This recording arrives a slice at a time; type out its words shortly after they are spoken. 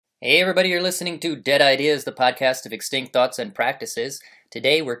Hey everybody, you're listening to Dead Ideas, the podcast of extinct thoughts and practices.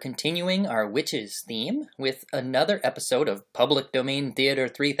 Today we're continuing our witches theme with another episode of Public Domain Theater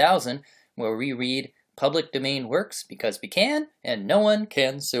 3000, where we read public domain works because we can, and no one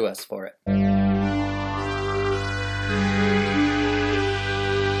can sue us for it.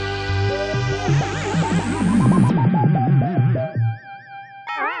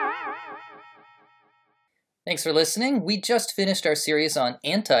 Thanks for listening. We just finished our series on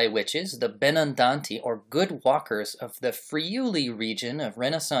anti-witches, the Benandanti, or good walkers of the Friuli region of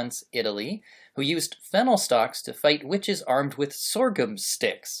Renaissance Italy, who used fennel stalks to fight witches armed with sorghum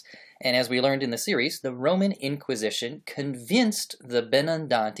sticks. And as we learned in the series, the Roman Inquisition convinced the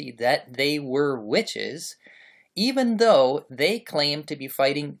Benandanti that they were witches, even though they claimed to be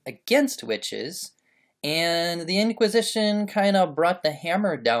fighting against witches. And the Inquisition kind of brought the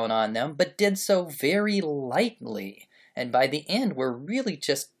hammer down on them, but did so very lightly. And by the end, we're really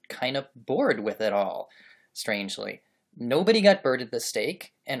just kind of bored with it all, strangely. Nobody got burned at the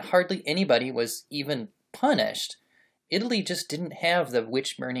stake, and hardly anybody was even punished. Italy just didn't have the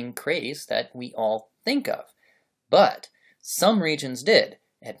witch-burning craze that we all think of. But some regions did,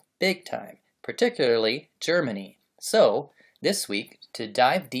 at big time, particularly Germany. So, this week, to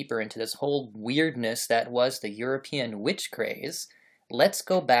dive deeper into this whole weirdness that was the European witch craze, let's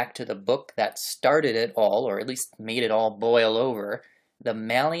go back to the book that started it all, or at least made it all boil over, the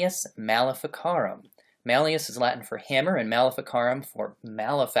Malleus Maleficarum. Malleus is Latin for hammer, and Maleficarum for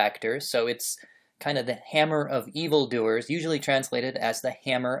malefactors, so it's kind of the hammer of evildoers, usually translated as the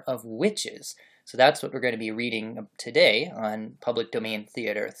hammer of witches. So that's what we're going to be reading today on Public Domain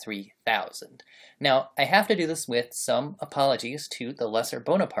Theater 3000. Now, I have to do this with some apologies to the lesser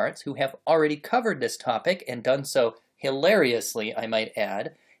Bonapartes who have already covered this topic and done so hilariously, I might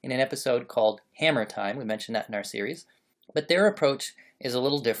add, in an episode called Hammer Time. We mentioned that in our series. But their approach is a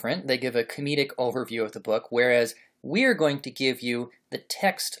little different. They give a comedic overview of the book, whereas we're going to give you the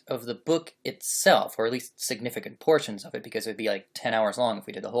text of the book itself, or at least significant portions of it, because it would be like 10 hours long if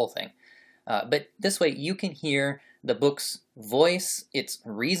we did the whole thing. But this way you can hear the book's voice, its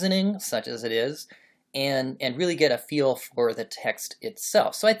reasoning, such as it is, and really get a feel for the text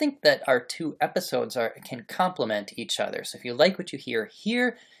itself. So I think that our two episodes can complement each other. So if you like what you hear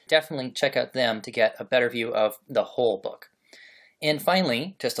here, definitely check out them to get a better view of the whole book. And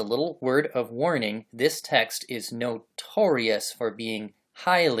finally, just a little word of warning, this text is notorious for being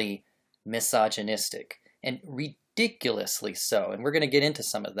highly misogynistic, and ridiculously so, and we're going to get into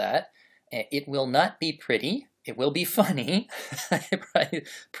some of that. It will not be pretty. It will be funny. I'm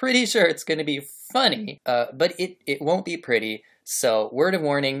pretty sure it's going to be funny, but it won't be pretty. So, word of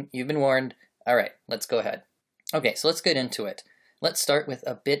warning, you've been warned. All right, let's go ahead. Okay, so let's get into it. Let's start with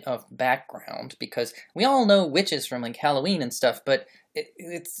a bit of background, because we all know witches from like Halloween and stuff, but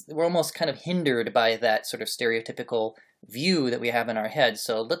we're almost kind of hindered by that sort of stereotypical view that we have in our heads.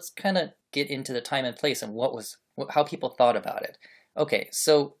 So let's kind of get into the time and place and how people thought about it. Okay,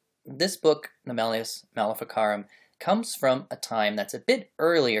 so this book, the Malleus Maleficarum, comes from a time that's a bit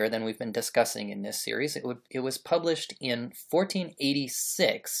earlier than we've been discussing in this series. It was published in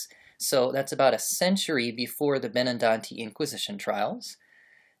 1486, so that's about a century before the Benandanti Inquisition trials.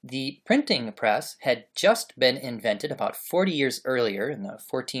 The printing press had just been invented about 40 years earlier, in the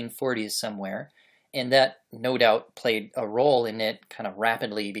 1440s somewhere, and that no doubt played a role in it kind of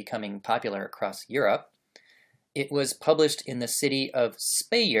rapidly becoming popular across Europe. It was published in the city of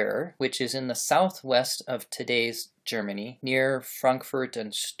Speyer, which is in the southwest of today's Germany, near Frankfurt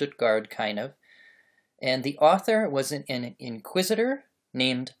and Stuttgart, kind of. And the author was an inquisitor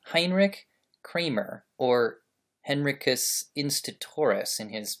named Heinrich Kramer, or Henricus Institutorus in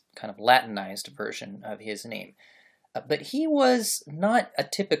his kind of Latinized version of his name. But he was not a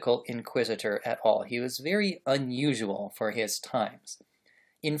typical inquisitor at all. He was very unusual for his times.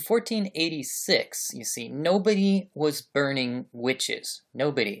 In 1486, you see, nobody was burning witches.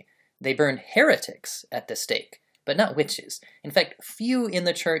 Nobody. They burned heretics at the stake, but not witches. In fact, few in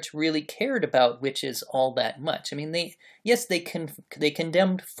the church really cared about witches all that much. I mean, they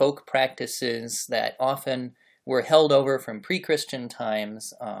condemned folk practices that often were held over from pre-Christian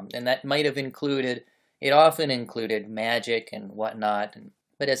times, and that might have often included magic and whatnot.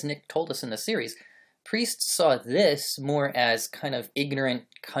 But as Nick told us in the series, priests saw this more as kind of ignorant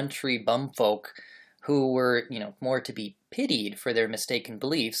country bumfolk who were, more to be pitied for their mistaken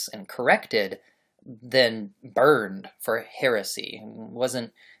beliefs and corrected than burned for heresy. It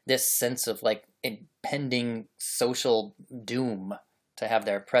wasn't this sense of like impending social doom to have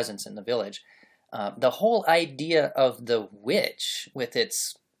their presence in the village. The whole idea of the witch, with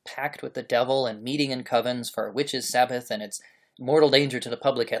its pact with the devil and meeting in covens for a witch's Sabbath and its mortal danger to the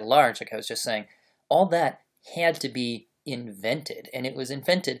public at large, like I was just saying, all that had to be invented. And it was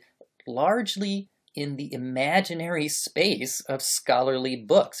invented largely in the imaginary space of scholarly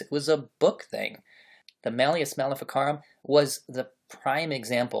books. It was a book thing. The Malleus Maleficarum was the prime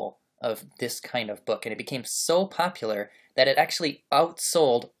example of this kind of book, and it became so popular that it actually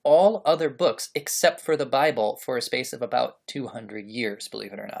outsold all other books except for the Bible for a space of about 200 years,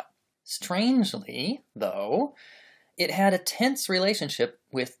 believe it or not. Strangely, though, it had a tense relationship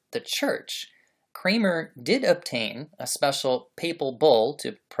with the church. Kramer did obtain a special papal bull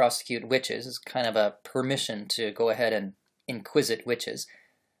to prosecute witches, as kind of a permission to go ahead and inquisit witches,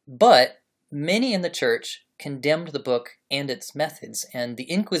 but many in the church condemned the book and its methods, and the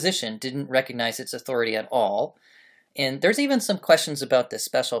Inquisition didn't recognize its authority at all. And there's even some questions about the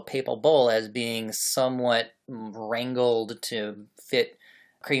special papal bull as being somewhat wrangled to fit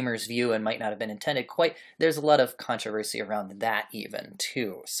Kramer's view and might not have been intended quite. There's a lot of controversy around that even,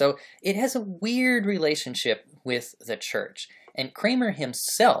 too. So it has a weird relationship with the church. And Kramer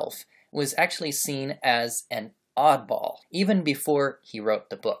himself was actually seen as an oddball, even before he wrote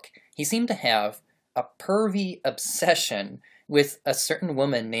the book. He seemed to have a pervy obsession with a certain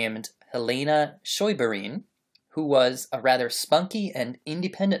woman named Helena Scheuberin, who was a rather spunky and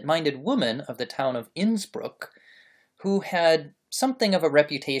independent-minded woman of the town of Innsbruck, who had something of a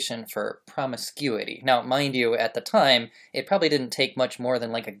reputation for promiscuity. Now, mind you, at the time, it probably didn't take much more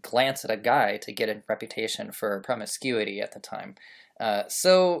than like a glance at a guy to get a reputation for promiscuity at the time.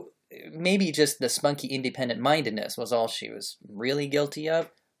 So maybe just the spunky independent-mindedness was all she was really guilty of.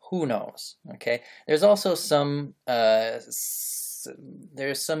 Who knows? Okay. There's also some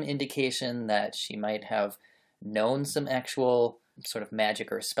there's some indication that she might have known some actual sort of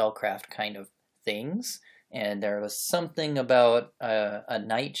magic or spellcraft kind of things, and there was something about a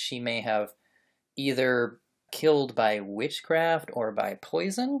knight she may have either killed by witchcraft or by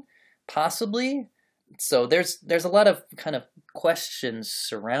poison, possibly. So there's a lot of kind of questions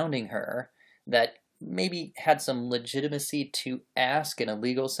surrounding her that maybe had some legitimacy to ask in a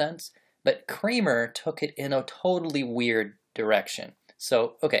legal sense, but Kramer took it in a totally weird direction.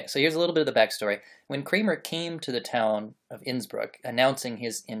 So here's a little bit of the backstory. When Kramer came to the town of Innsbruck, announcing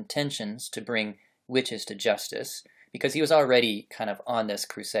his intentions to bring witches to justice, because he was already kind of on this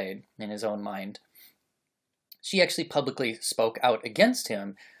crusade in his own mind, she actually publicly spoke out against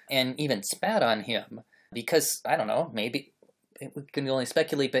him and even spat on him because, I don't know, maybe, we can only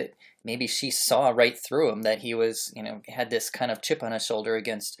speculate, but maybe she saw right through him that he was, had this kind of chip on his shoulder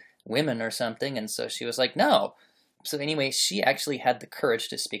against women or something, and so she was like, no. So anyway, she actually had the courage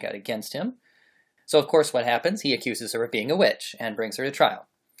to speak out against him. So of course what happens? He accuses her of being a witch and brings her to trial.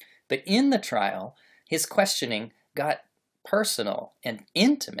 But in the trial, his questioning got personal and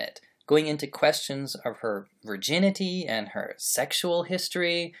intimate, going into questions of her virginity and her sexual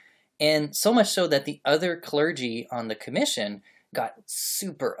history, and so much so that the other clergy on the commission got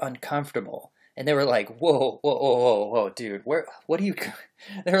super uncomfortable. And they were like, whoa, dude, what are you,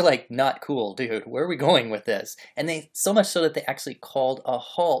 they were like, not cool, dude, where are we going with this? And so much so that they actually called a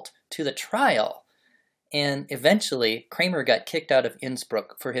halt to the trial. And eventually, Kramer got kicked out of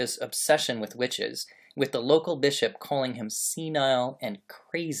Innsbruck for his obsession with witches, with the local bishop calling him senile and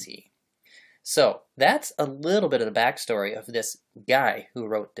crazy. So that's a little bit of the backstory of this guy who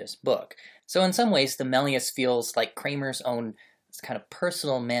wrote this book. So in some ways, the Malleus feels like Kramer's own kind of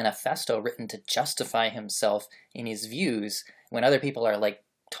personal manifesto written to justify himself in his views when other people are like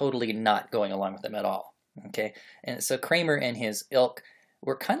totally not going along with him at all. Okay, and so Kramer and his ilk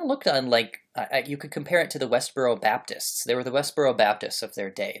were kind of looked on like, you could compare it to the Westboro Baptists. They were the Westboro Baptists of their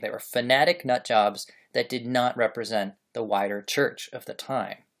day. They were fanatic nutjobs that did not represent the wider church of the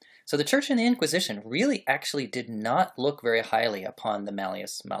time. So the church and the Inquisition really actually did not look very highly upon the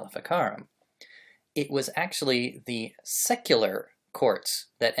Malleus Maleficarum. It was actually the secular courts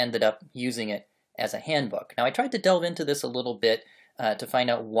that ended up using it as a handbook. Now, I tried to delve into this a little bit to find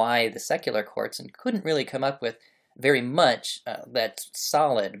out why the secular courts, and couldn't really come up with very much that's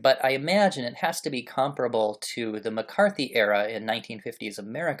solid, but I imagine it has to be comparable to the McCarthy era in 1950s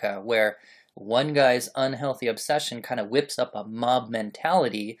America, where one guy's unhealthy obsession kind of whips up a mob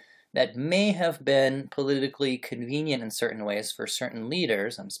mentality that may have been politically convenient in certain ways for certain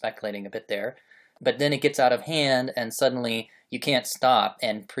leaders. I'm speculating a bit there. But then it gets out of hand, and suddenly you can't stop,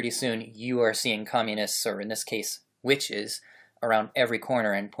 and pretty soon you are seeing communists, or in this case, witches, around every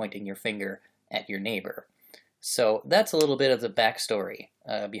corner and pointing your finger at your neighbor. So that's a little bit of the backstory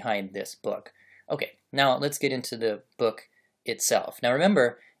behind this book. Okay, now let's get into the book itself. Now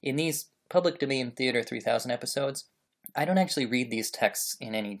remember, in these Public Domain Theater 3000 episodes, I don't actually read these texts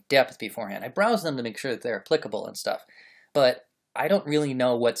in any depth beforehand. I browse them to make sure that they're applicable and stuff. But I don't really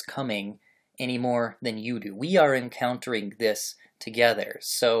know what's coming any more than you do. We are encountering this together.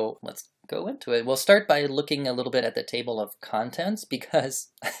 So let's go into it. We'll start by looking a little bit at the table of contents, because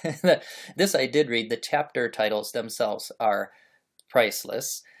this I did read. The chapter titles themselves are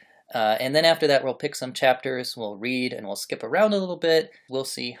priceless. And then after that, we'll pick some chapters, we'll read, and we'll skip around a little bit. We'll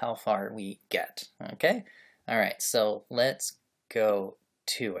see how far we get, okay? All right, so let's go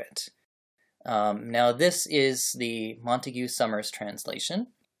to it. Now, this is the Montague Summers translation.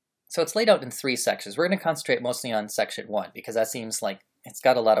 So it's laid out in 3 sections. We're going to concentrate mostly on section 1, because that seems like it's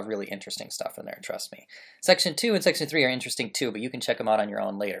got a lot of really interesting stuff in there, trust me. Section 2 and section 3 are interesting too, but you can check them out on your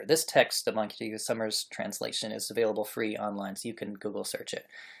own later. This text, the Montague Summers translation, is available free online, so you can Google search it.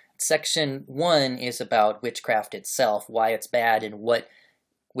 Section 1 is about witchcraft itself, why it's bad, and what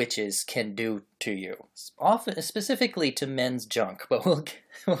witches can do to you. Often, specifically to men's junk, but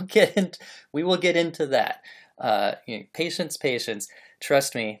we will get into that. Patience.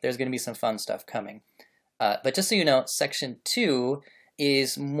 Trust me, there's going to be some fun stuff coming. But just so you know, section 2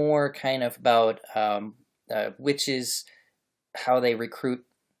 is more kind of about witches, how they recruit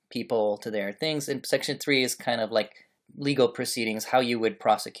people to their things, and section 3 is kind of like legal proceedings, how you would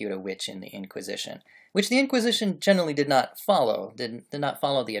prosecute a witch in the Inquisition, which the Inquisition generally did not follow, did not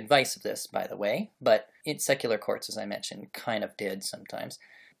follow the advice of this, by the way, but in secular courts, as I mentioned, kind of did sometimes.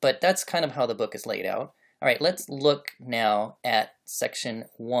 But that's kind of how the book is laid out. All right, let's look now at section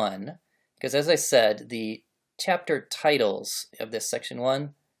 1, because as I said, the chapter titles of this section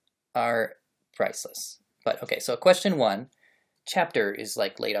 1 are priceless. But okay, so question 1, chapter is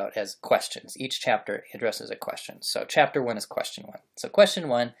like laid out as questions. Each chapter addresses a question. So chapter 1 is question 1. So question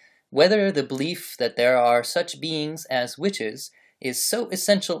 1, whether the belief that there are such beings as witches is so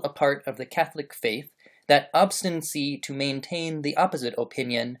essential a part of the Catholic faith that obstinacy to maintain the opposite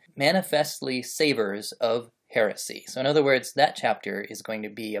opinion manifestly savors of heresy. So in other words, that chapter is going to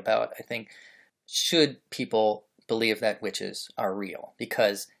be about, I think, should people believe that witches are real?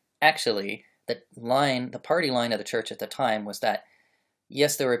 Because actually, the party line of the church at the time was that,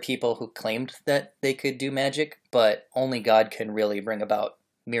 yes, there were people who claimed that they could do magic, but only God can really bring about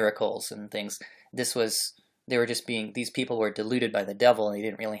miracles and things. These people were deluded by the devil, and they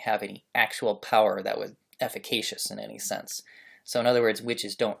didn't really have any actual power that was efficacious in any sense. So in other words,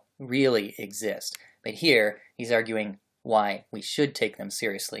 witches don't really exist. But here, he's arguing why we should take them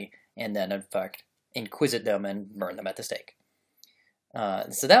seriously, and then, in fact, inquisit them and burn them at the stake.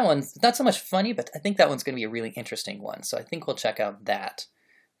 So that one's not so much funny, but I think that one's going to be a really interesting one. So I think we'll check out that.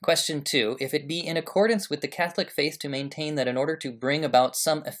 Question 2, if it be in accordance with the Catholic faith to maintain that in order to bring about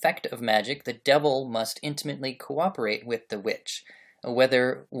some effect of magic, the devil must intimately cooperate with the witch,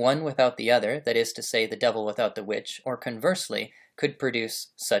 whether one without the other, that is to say, the devil without the witch, or conversely, could produce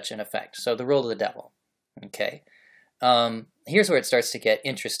such an effect. So the role of the devil. Okay. Here's where it starts to get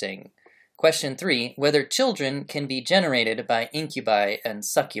interesting. Question 3, whether children can be generated by incubi and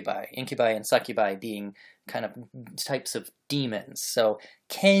succubi. Incubi and succubi being kind of types of demons. So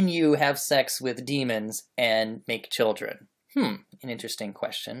can you have sex with demons and make children? An interesting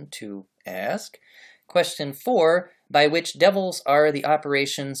question to ask. Question 4, by which devils are the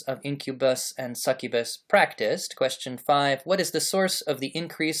operations of incubus and succubus practiced? Question 5, what is the source of the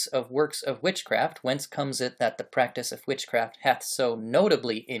increase of works of witchcraft? Whence comes it that the practice of witchcraft hath so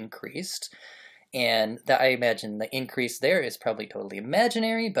notably increased? And I imagine the increase there is probably totally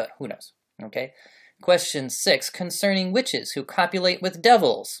imaginary, but who knows? Okay. Question 6, concerning witches who copulate with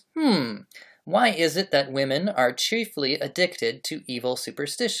devils. Why is it that women are chiefly addicted to evil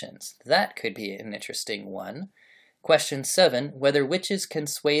superstitions? That could be an interesting one. Question 7, whether witches can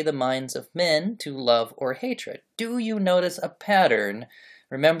sway the minds of men to love or hatred. Do you notice a pattern?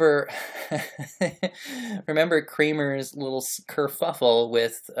 Remember Kramer's little kerfuffle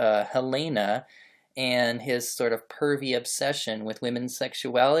with Helena and his sort of pervy obsession with women's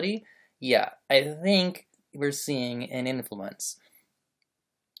sexuality? Yeah, I think we're seeing an influence.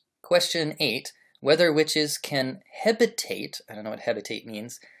 Question 8, whether witches can habitate, I don't know what habitate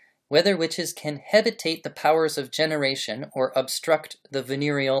means, whether witches can habitate the powers of generation or obstruct the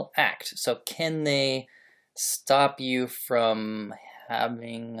venereal act. So can they stop you from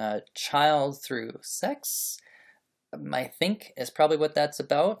having a child through sex? I think is probably what that's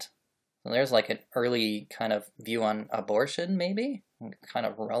about. So there's like an early kind of view on abortion, maybe, kind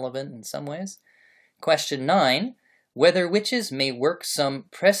of relevant in some ways. Question 9, whether witches may work some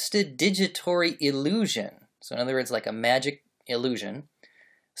prestidigitory illusion, so in other words, like a magic illusion,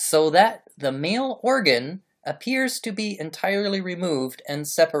 so that the male organ appears to be entirely removed and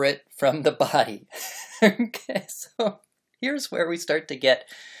separate from the body. Okay, so here's where we start to get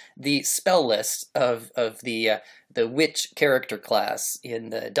the spell list of the witch character class in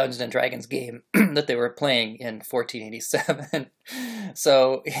the Dungeons and Dragons game that they were playing in 1487.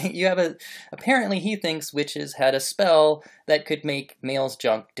 So you have apparently he thinks witches had a spell that could make male's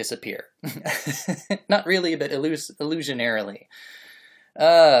junk disappear. Not really, but illusionarily.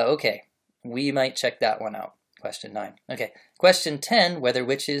 Okay, we might check that one out. Question 9. Okay. Question 10, whether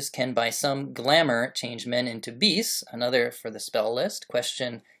witches can by some glamour change men into beasts, another for the spell list.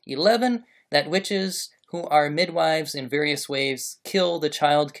 Question 11, that witches who are midwives in various ways kill the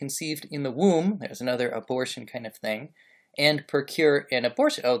child conceived in the womb, there's another abortion kind of thing, and procure an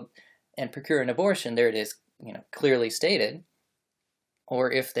abortion. Oh, and procure an abortion, there it is, clearly stated.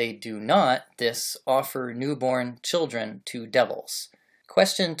 Or if they do not, this offer newborn children to devils.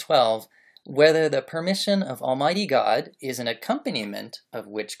 Question 12, whether the permission of Almighty God is an accompaniment of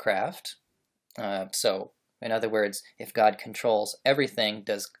witchcraft. So, in other words, if God controls everything,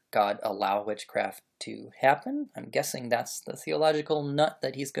 does God allow witchcraft to happen? I'm guessing that's the theological nut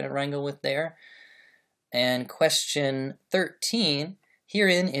that he's going to wrangle with there. And question 13,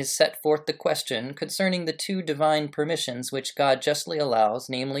 herein is set forth the question concerning the two divine permissions which God justly allows,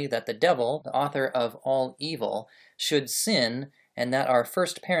 namely that the devil, the author of all evil, should sin, and that our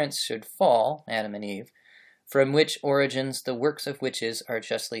first parents should fall, Adam and Eve, from which origins the works of witches are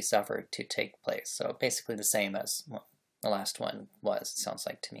justly suffered to take place. So basically the same as the last one was, it sounds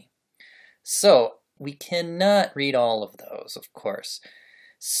like to me. So we cannot read all of those, of course.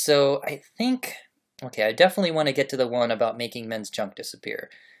 So I think, okay, I definitely want to get to the one about making men's junk disappear.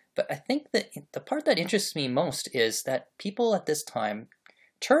 But I think that the part that interests me most is that people at this time,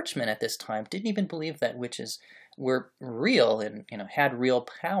 churchmen at this time, didn't even believe that witches were real and had real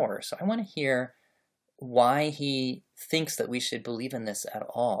power. So I want to hear why he thinks that we should believe in this at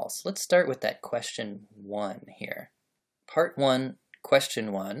all. So let's start with that question 1 here. Part 1,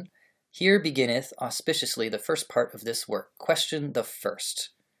 question 1. Here beginneth auspiciously the first part of this work. Question the first.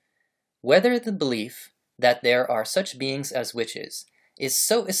 Whether the belief that there are such beings as witches is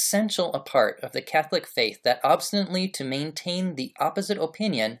so essential a part of the Catholic faith that obstinately to maintain the opposite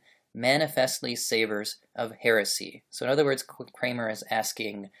opinion manifestly savors of heresy. So in other words, Kramer is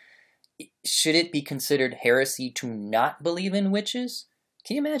asking, should it be considered heresy to not believe in witches?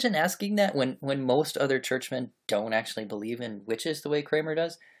 Can you imagine asking that when most other churchmen don't actually believe in witches the way Kramer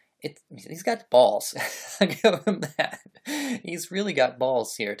does? He's got balls. I'll give him that. He's really got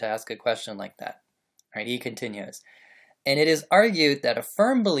balls here to ask a question like that. All right, he continues. And it is argued that a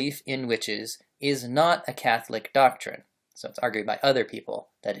firm belief in witches is not a Catholic doctrine. So it's argued by other people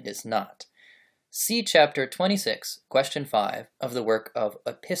that it is not. See chapter 26, question 5 of the work of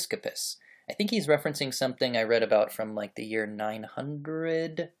Episcopus. I think he's referencing something I read about from like the year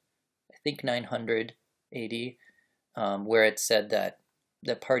 900, I think 900 AD, where it said that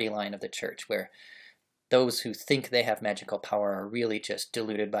the party line of the church, where those who think they have magical power are really just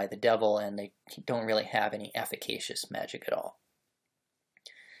deluded by the devil and they don't really have any efficacious magic at all.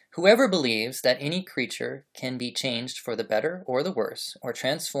 Whoever believes that any creature can be changed for the better or the worse, or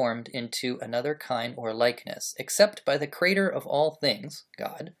transformed into another kind or likeness, except by the Creator of all things,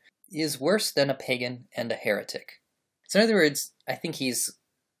 God, is worse than a pagan and a heretic. So in other words, I think he's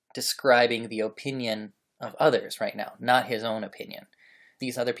describing the opinion of others right now, not his own opinion.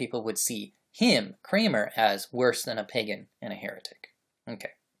 These other people would see him, Kramer, as worse than a pagan and a heretic.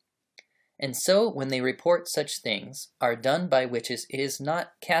 Okay. And so, when they report such things are done by witches, it is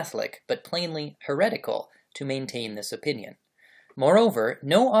not Catholic, but plainly heretical to maintain this opinion. Moreover,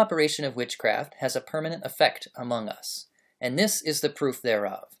 no operation of witchcraft has a permanent effect among us, and this is the proof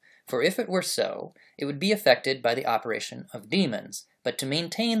thereof. For if it were so, it would be effected by the operation of demons, but to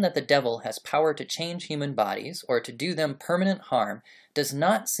maintain that the devil has power to change human bodies, or to do them permanent harm, does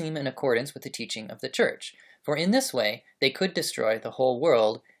not seem in accordance with the teaching of the Church, for in this way they could destroy the whole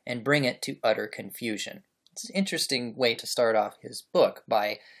world and bring it to utter confusion. It's an interesting way to start off his book,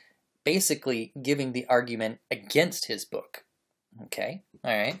 by basically giving the argument against his book. Okay,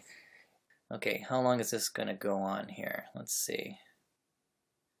 all right. Okay, how long is this going to go on here? Let's see.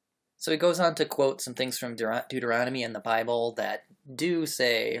 So he goes on to quote some things from Deuteronomy and the Bible that do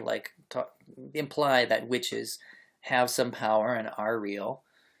say, imply that witches have some power and are real.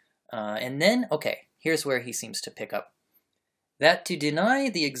 And then, okay, here's where he seems to pick up. That to deny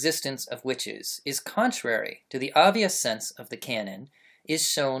the existence of witches is contrary to the obvious sense of the canon is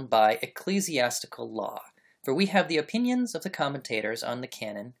shown by ecclesiastical law. For we have the opinions of the commentators on the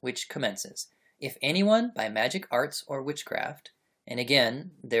canon, which commences, if anyone by magic arts or witchcraft, and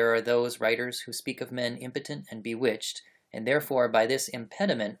again, there are those writers who speak of men impotent and bewitched, and therefore by this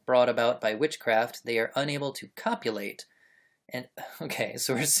impediment brought about by witchcraft they are unable to copulate, And okay,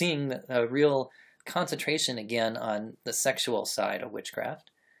 so we're seeing a real concentration again on the sexual side of witchcraft.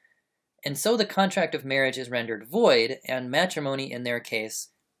 And so the contract of marriage is rendered void, and matrimony in their case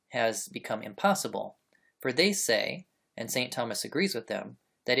has become impossible. For they say, and St. Thomas agrees with them,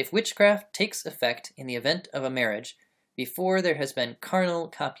 that if witchcraft takes effect in the event of a marriage before there has been carnal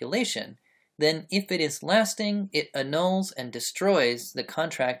copulation, then if it is lasting, it annuls and destroys the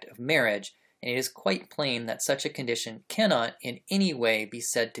contract of marriage, and it is quite plain that such a condition cannot in any way be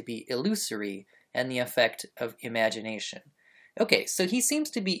said to be illusory and the effect of imagination. Okay, so he seems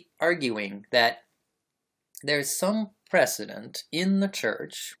to be arguing that there's some precedent in the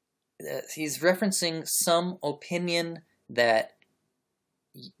church. He's referencing some opinion that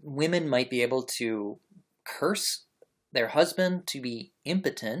women might be able to curse their husband to be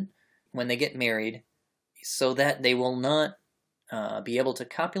impotent when they get married so that they will not be able to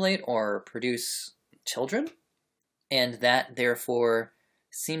copulate or produce children, and that therefore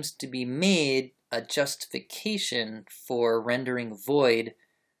seems to be made a justification for rendering void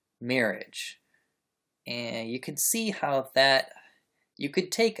marriage. And you could see how that, you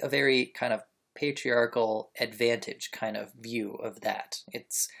could take a very kind of patriarchal advantage kind of view of that.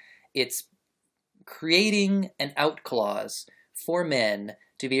 It's creating an out clause for men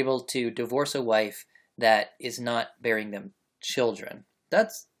to be able to divorce a wife that is not bearing them children.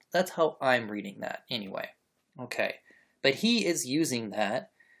 That's how I'm reading that anyway. Okay, but he is using that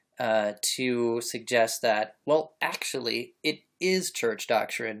to suggest that, well, actually, it is church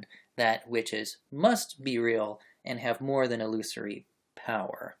doctrine that witches must be real and have more than illusory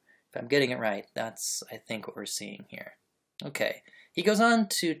power. If I'm getting it right, that's, I think, what we're seeing here. Okay, he goes on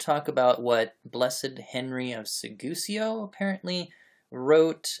to talk about what Blessed Henry of Segusio apparently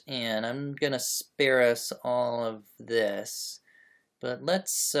wrote, and I'm going to spare us all of this, but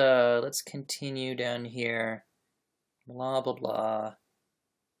let's continue down here. Blah, blah, blah.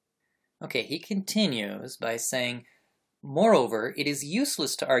 Okay, he continues by saying, moreover, it is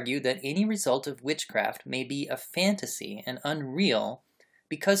useless to argue that any result of witchcraft may be a fantasy and unreal,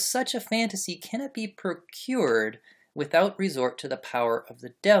 because such a fantasy cannot be procured without resort to the power of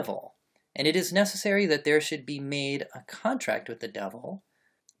the devil. And it is necessary that there should be made a contract with the devil,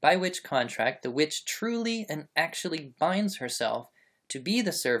 by which contract the witch truly and actually binds herself to be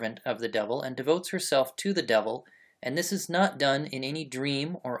the servant of the devil and devotes herself to the devil, and this is not done in any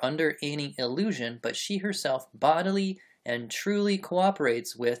dream or under any illusion, but she herself bodily and truly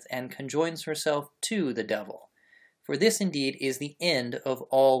cooperates with and conjoins herself to the devil. For this indeed is the end of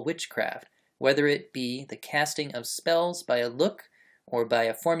all witchcraft, whether it be the casting of spells by a look, or by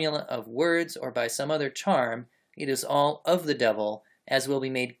a formula of words, or by some other charm, it is all of the devil, as will be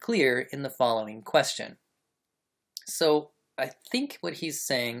made clear in the following question. So I think what he's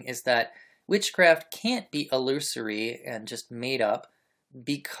saying is that witchcraft can't be illusory and just made up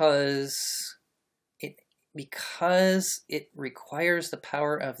because it requires the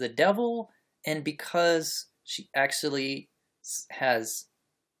power of the devil, and because she actually has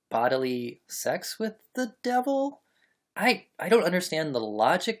bodily sex with the devil. I don't understand the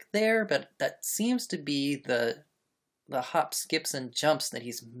logic there, but that seems to be the hop, skips, and jumps that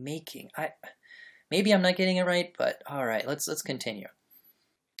he's making. Maybe I'm not getting it right, but all right, let's continue.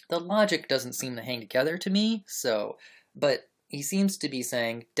 The logic doesn't seem to hang together to me, but he seems to be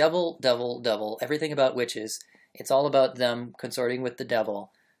saying, devil, devil, devil, everything about witches, it's all about them consorting with the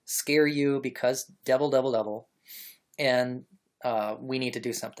devil, scare you because devil, devil, devil, and we need to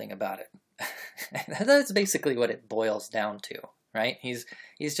do something about it. That's basically what it boils down to, right? He's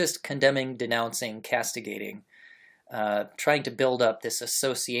just condemning, denouncing, castigating, trying to build up this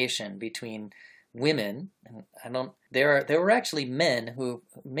association between women. There were actually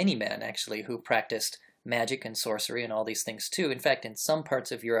many men actually, who practiced magic and sorcery and all these things too. In fact, in some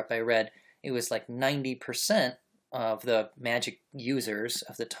parts of Europe I read, it was like 90% of the magic users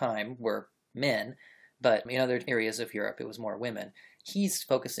of the time were men, but in other areas of Europe it was more women. He's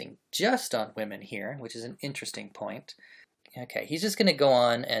focusing just on women here, which is an interesting point. Okay, he's just going to go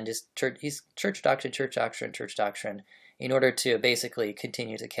on and he's church doctrine, in order to basically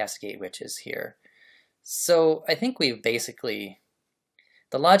continue to castigate witches here. So I think we've basically,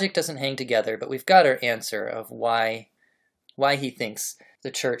 the logic doesn't hang together, but we've got our answer of why he thinks the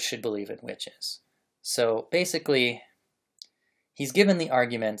church should believe in witches. So basically, he's given the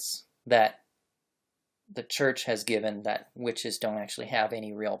arguments that the church has given, that witches don't actually have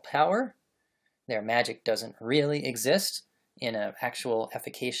any real power. Their magic doesn't really exist in an actual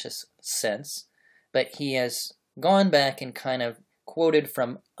efficacious sense. But he has gone back and kind of quoted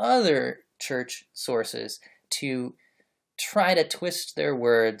from other church sources to try to twist their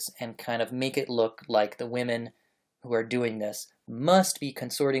words and kind of make it look like the women who are doing this must be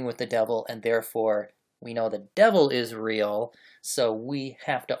consorting with the devil, and therefore we know the devil is real, so we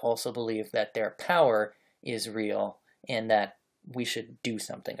have to also believe that their power is real and that we should do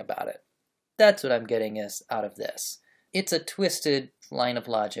something about it. That's what I'm getting out of this. It's a twisted line of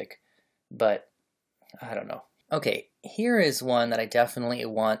logic, but I don't know. Okay, here is one that I definitely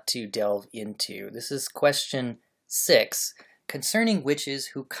want to delve into. This is question 6. Concerning witches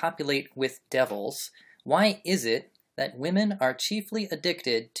who copulate with devils, why is it that women are chiefly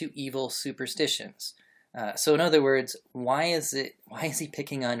addicted to evil superstitions? So in other words, why is he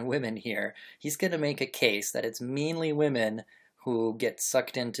picking on women here? He's going to make a case that it's mainly women who get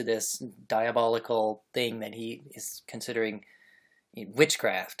sucked into this diabolical thing that he is considering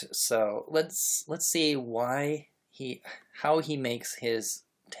witchcraft. So let's see how he makes his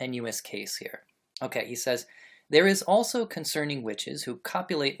tenuous case here. Okay, he says, there is also concerning witches who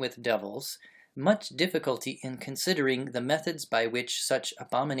copulate with devils much difficulty in considering the methods by which such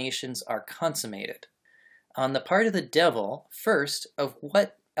abominations are consummated. On the part of the devil, first, of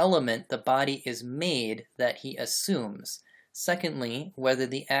what element the body is made that he assumes. Secondly, whether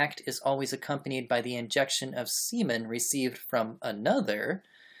the act is always accompanied by the injection of semen received from another.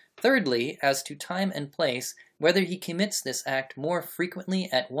 Thirdly, as to time and place, whether he commits this act more frequently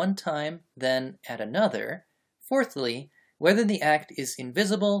at one time than at another. Fourthly, whether the act is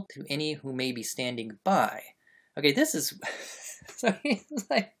invisible to any who may be standing by. Okay, this is... so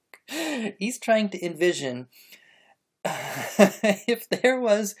he's trying to envision if there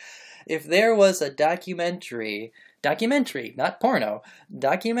was a documentary, not porno,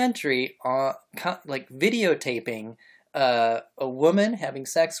 documentary like videotaping a woman having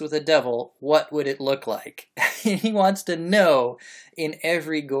sex with a devil, what would it look like? He wants to know in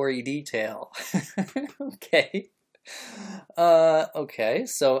every gory detail. Okay. Okay,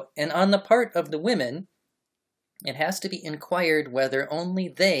 so, and on the part of the women, it has to be inquired whether only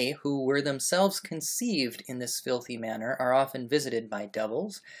they who were themselves conceived in this filthy manner are often visited by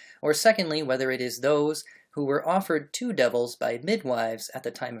devils, or secondly, whether it is those who were offered to devils by midwives at the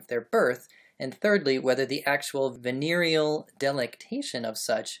time of their birth, and thirdly, whether the actual venereal delectation of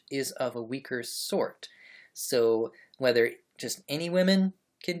such is of a weaker sort. So whether just any women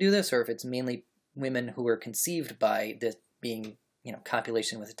can do this, or if it's mainly women who were conceived by this being,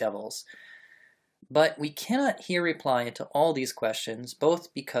 copulation with devils. But we cannot here reply to all these questions,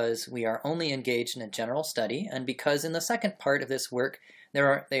 both because we are only engaged in a general study, and because in the second part of this work,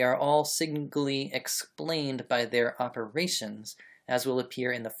 they are all singly explained by their operations, as will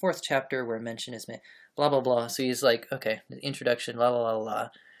appear in the 4th chapter, where mention is made, blah, blah, blah. So he's like, okay, the introduction, blah, blah, blah, blah.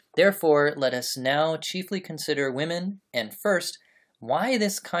 Therefore, let us now chiefly consider women, and first, why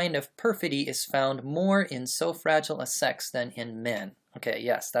this kind of perfidy is found more in so fragile a sex than in men. Okay,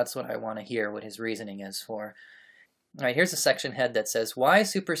 yes, that's what I want to hear, what his reasoning is for. All right, here's a section head that says, why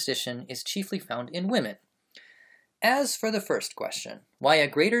superstition is chiefly found in women. As for the first question, why a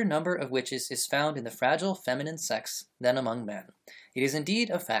greater number of witches is found in the fragile feminine sex than among men, it is indeed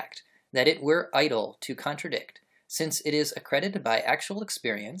a fact that it were idle to contradict, since it is accredited by actual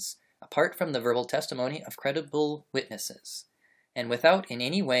experience, apart from the verbal testimony of credible witnesses, and without in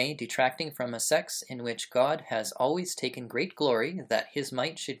any way detracting from a sex in which God has always taken great glory that his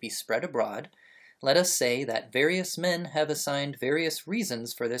might should be spread abroad, let us say that various men have assigned various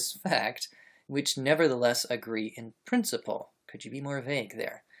reasons for this fact, which nevertheless agree in principle. Could you be more vague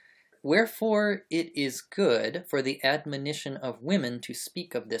there? Wherefore it is good for the admonition of women to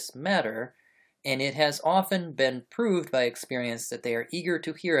speak of this matter, and it has often been proved by experience that they are eager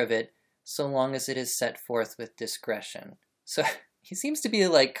to hear of it, so long as it is set forth with discretion. So he seems to be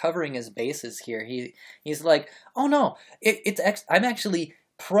like covering his bases here. He's like, oh no, I'm actually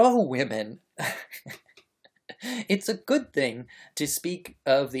pro-women. It's a good thing to speak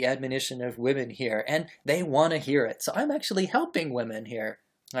of the admonition of women here, and they want to hear it. So I'm actually helping women here.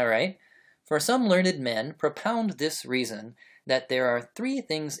 All right? For some learned men propound this reason that there are 3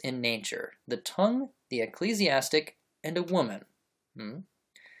 things in nature, the tongue, the ecclesiastic, and a woman,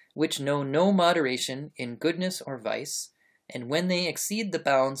 which know no moderation in goodness or vice, and when they exceed the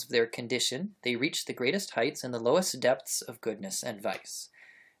bounds of their condition, they reach the greatest heights and the lowest depths of goodness and vice.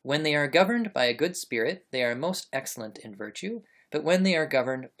 When they are governed by a good spirit, they are most excellent in virtue, but when they are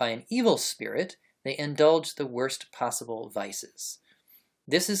governed by an evil spirit, they indulge the worst possible vices.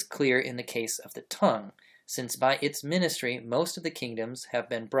 This is clear in the case of the tongue, since by its ministry most of the kingdoms have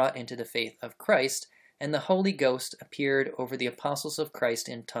been brought into the faith of Christ, and the Holy Ghost appeared over the apostles of Christ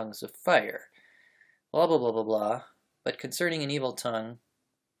in tongues of fire. Blah, blah, blah, blah, blah. But concerning an evil tongue,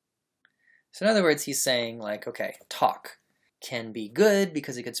 so in other words, he's saying, like, okay, talk. can be good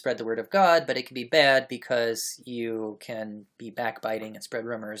because it could spread the word of God, but it can be bad because you can be backbiting and spread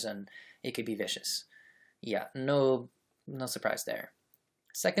rumors, and it could be vicious. Yeah, no surprise there.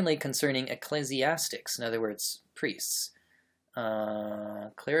 Secondly, concerning ecclesiastics, in other words, priests.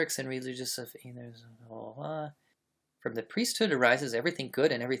 Clerics and religious of either. From the priesthood arises everything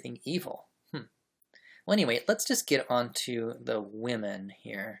good and everything evil. Well, anyway, let's just get on to the women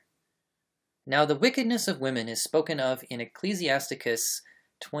here. Now, the wickedness of women is spoken of in Ecclesiasticus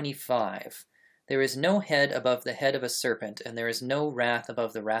 25. There is no head above the head of a serpent, and there is no wrath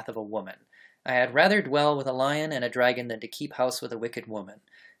above the wrath of a woman. I had rather dwell with a lion and a dragon than to keep house with a wicked woman.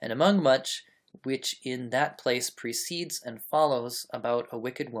 And among much which in that place precedes and follows about a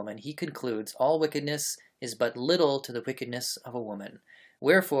wicked woman, he concludes, all wickedness is but little to the wickedness of a woman.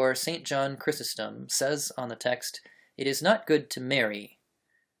 Wherefore St. John Chrysostom says on the text, it is not good to marry.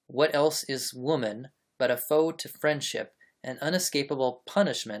 What else is woman but a foe to friendship, an unescapable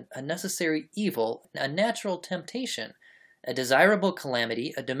punishment, a necessary evil, a natural temptation, a desirable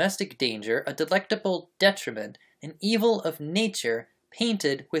calamity, a domestic danger, a delectable detriment, an evil of nature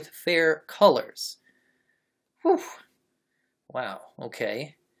painted with fair colors. Whew. Wow,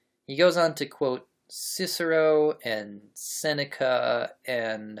 okay. He goes on to quote Cicero and Seneca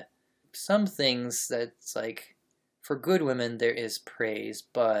and some things that's like, for good women there is praise,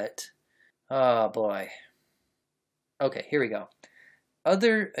 but, oh boy. Okay, here we go.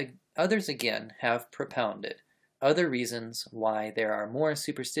 Others again have propounded other reasons why there are more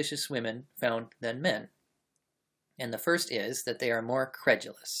superstitious women found than men. And the first is that they are more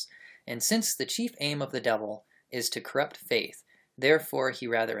credulous. And since the chief aim of the devil is to corrupt faith, therefore he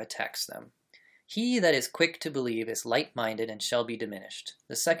rather attacks them. He that is quick to believe is light-minded and shall be diminished.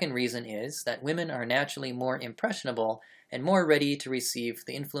 The second reason is that women are naturally more impressionable and more ready to receive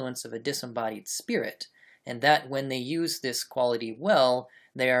the influence of a disembodied spirit, and that when they use this quality well,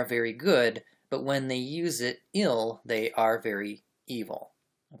 they are very good, but when they use it ill, they are very evil.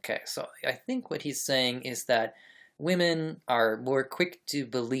 Okay, so I think what he's saying is that women are more quick to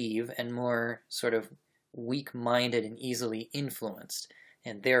believe and more sort of weak-minded and easily influenced,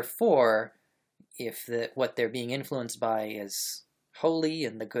 and therefore, if what they're being influenced by is holy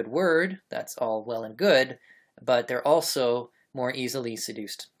and the good word, that's all well and good, but they're also more easily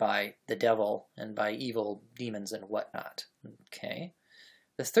seduced by the devil and by evil demons and whatnot. Okay.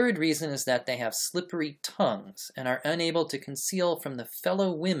 The third reason is that they have slippery tongues and are unable to conceal from the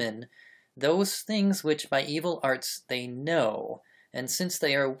fellow women those things which by evil arts they know, and since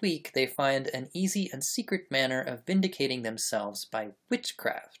they are weak, they find an easy and secret manner of vindicating themselves by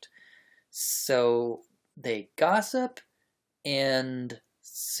witchcraft. So they gossip, and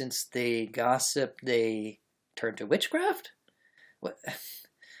since they gossip, they turn to witchcraft? What?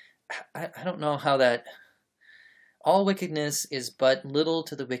 I don't know how that... All wickedness is but little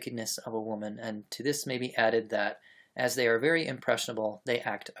to the wickedness of a woman, and to this may be added that, as they are very impressionable, they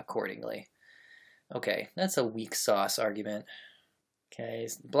act accordingly. Okay, that's a weak sauce argument. Okay,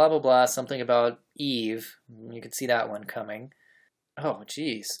 blah blah blah, something about Eve. You could see that one coming. Oh,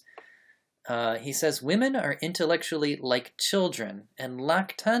 geez. He says, women are intellectually like children, and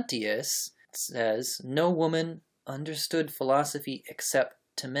Lactantius says, no woman understood philosophy except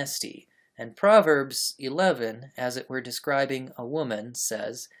Temeste. And Proverbs 11, as it were describing a woman,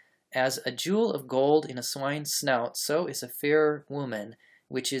 says, as a jewel of gold in a swine's snout, so is a fair woman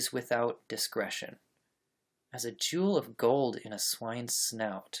which is without discretion. As a jewel of gold in a swine's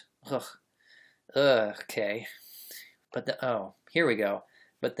snout. Ugh. Okay. But here we go.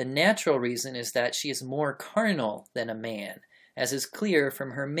 But the natural reason is that she is more carnal than a man, as is clear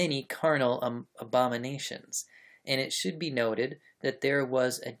from her many carnal abominations. And it should be noted that there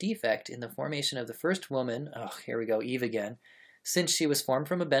was a defect in the formation of the first woman, here we go, Eve again, since she was formed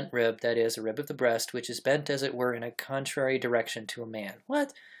from a bent rib, that is, a rib of the breast, which is bent as it were in a contrary direction to a man.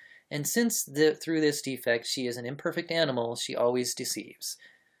 What? And since through this defect she is an imperfect animal, she always deceives.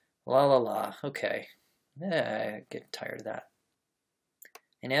 La la la, okay. I get tired of that.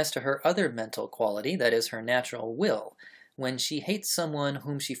 And as to her other mental quality, that is her natural will, when she hates someone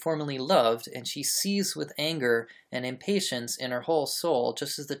whom she formerly loved, and she sees with anger and impatience in her whole soul,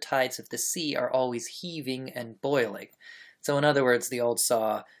 just as the tides of the sea are always heaving and boiling. So in other words, the old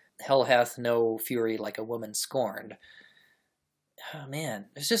saw, hell hath no fury like a woman scorned. Oh man,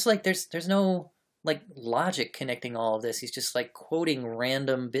 it's just like there's no like logic connecting all of this. He's just like quoting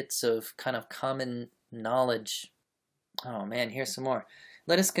random bits of kind of common knowledge. Oh man, here's some more.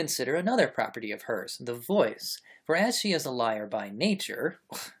 Let us consider another property of hers, the voice. For as she is a liar by nature,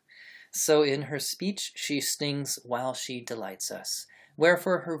 so in her speech she stings while she delights us.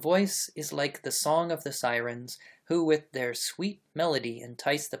 Wherefore her voice is like the song of the sirens, who with their sweet melody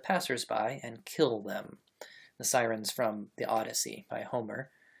entice the passers-by and kill them. The sirens from the Odyssey by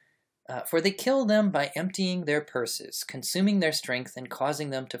Homer. For they kill them by emptying their purses, consuming their strength, and causing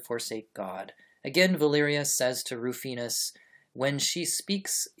them to forsake God. Again, Valerius says to Rufinus, when she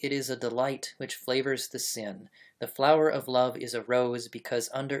speaks, it is a delight which flavors the sin. The flower of love is a rose, because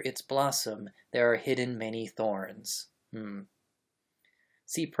under its blossom there are hidden many thorns.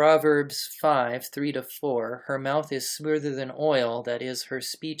 See Proverbs 5:3-4. Her mouth is smoother than oil, that is, her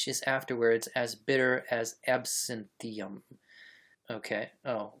speech is afterwards as bitter as absinthium. Okay.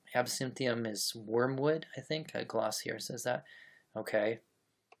 Oh, absinthium is wormwood, I think. A gloss here says that. Okay.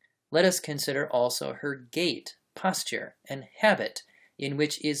 Let us consider also her gait, posture, and habit, in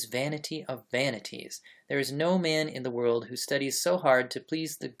which is vanity of vanities. There is no man in the world who studies so hard to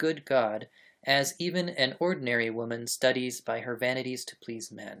please the good God as even an ordinary woman studies by her vanities to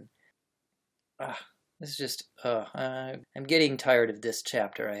please men. This is just, I'm getting tired of this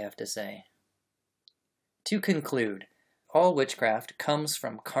chapter, I have to say. To conclude, all witchcraft comes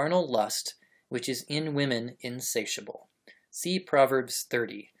from carnal lust, which is in women insatiable. See Proverbs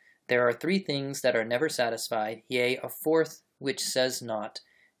 30. There are 3 things that are never satisfied, yea, a 4th which says not,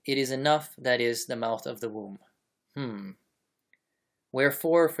 it is enough that is the mouth of the womb.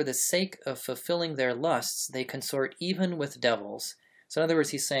 Wherefore, for the sake of fulfilling their lusts, they consort even with devils. So in other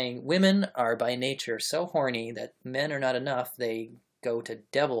words, he's saying women are by nature so horny that men are not enough, they go to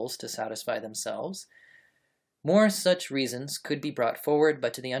devils to satisfy themselves. More such reasons could be brought forward,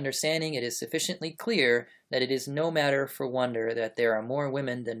 but to the understanding it is sufficiently clear that it is no matter for wonder that there are more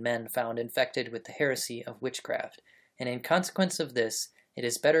women than men found infected with the heresy of witchcraft, and in consequence of this, it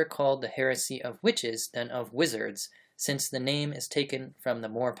is better called the heresy of witches than of wizards, since the name is taken from the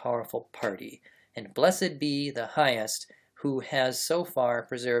more powerful party. And blessed be the highest, who has so far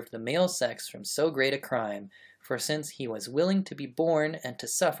preserved the male sex from so great a crime, for since he was willing to be born and to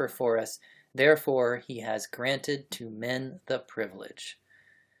suffer for us, therefore he has granted to men the privilege.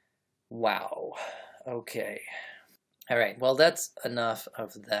 Wow. Okay. All right, well, that's enough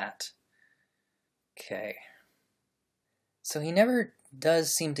of that. Okay. So he never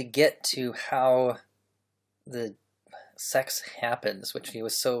does seem to get to how the sex happens, which he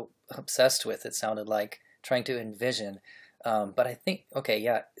was so obsessed with, it sounded like, trying to envision. But I think, okay,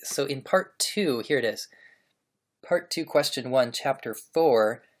 yeah. So in part 2, here it is. Part 2, question 1, chapter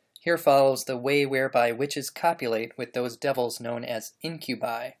 4, here follows the way whereby witches copulate with those devils known as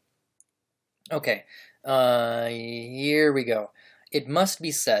incubi. Okay, here we go. It must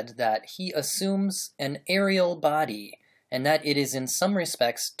be said that he assumes an aerial body, and that it is in some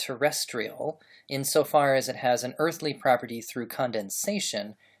respects terrestrial, insofar as it has an earthly property through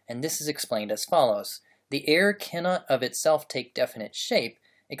condensation, and this is explained as follows. The air cannot of itself take definite shape,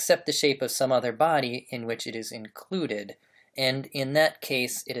 except the shape of some other body in which it is included, and in that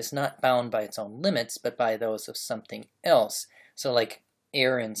case it is not bound by its own limits, but by those of something else, so like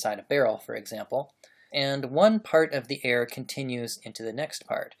air inside a barrel, for example, and one part of the air continues into the next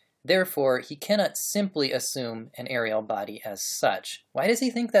part. Therefore, he cannot simply assume an aerial body as such. Why does he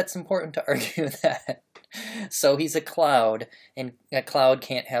think that's important to argue that? So he's a cloud, and a cloud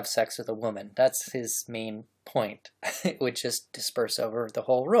can't have sex with a woman. That's his main point. It would just disperse over the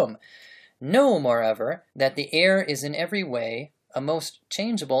whole room. Know, moreover, that the air is in every way a most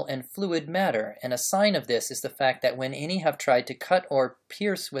changeable and fluid matter, and a sign of this is the fact that when any have tried to cut or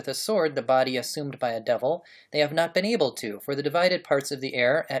pierce with a sword the body assumed by a devil, they have not been able to, for the divided parts of the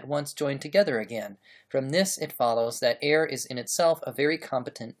air at once join together again. From this it follows that air is in itself a very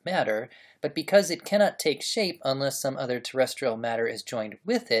competent matter, but because it cannot take shape unless some other terrestrial matter is joined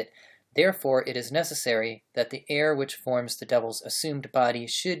with it, therefore it is necessary that the air which forms the devil's assumed body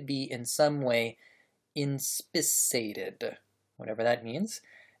should be in some way inspissated, whatever that means,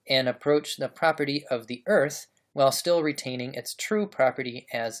 and approach the property of the earth while still retaining its true property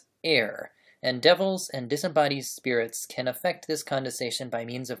as air. And devils and disembodied spirits can effect this condensation by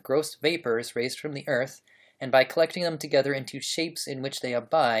means of gross vapors raised from the earth, and by collecting them together into shapes in which they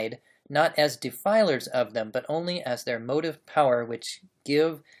abide, not as defilers of them, but only as their motive power which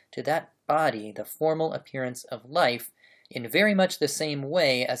give to that body the formal appearance of life, in very much the same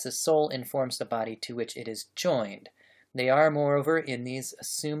way as the soul informs the body to which it is joined. They are, moreover, in these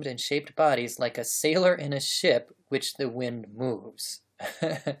assumed and shaped bodies like a sailor in a ship which the wind moves.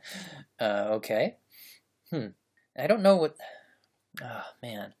 Okay. I don't know what... Oh,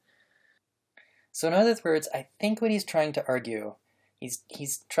 man. So in other words, I think what he's trying to argue,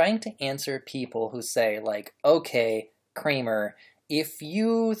 he's trying to answer people who say, like, okay, Kramer, if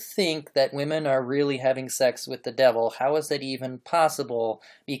you think that women are really having sex with the devil, how is that even possible?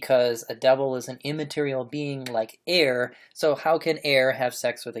 Because a devil is an immaterial being like air, so how can air have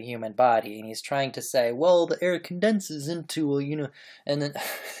sex with a human body? And he's trying to say, well, the air condenses into, and then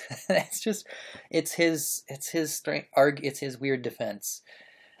it's his weird defense.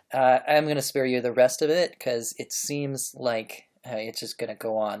 I'm going to spare you the rest of it because it seems like it's just going to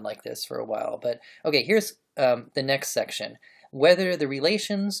go on like this for a while. But okay, here's the next section. Whether the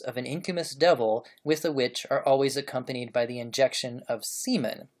relations of an incubus devil with a witch are always accompanied by the injection of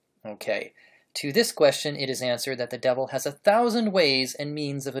semen. Okay. To this question, it is answered that the devil has 1,000 ways and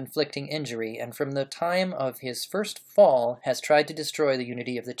means of inflicting injury, and from the time of his first fall has tried to destroy the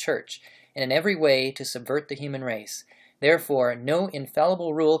unity of the church, and in every way to subvert the human race. Therefore, no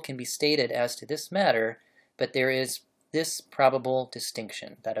infallible rule can be stated as to this matter, but there is this probable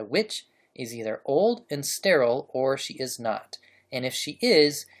distinction, that a witch is either old and sterile or she is not. And if she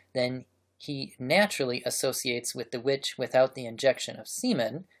is, then he naturally associates with the witch without the injection of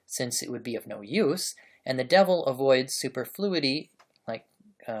semen, since it would be of no use, and the devil avoids superfluity,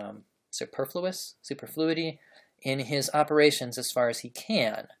 superfluity in his operations as far as he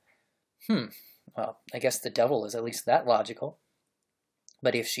can. Well, I guess the devil is at least that logical.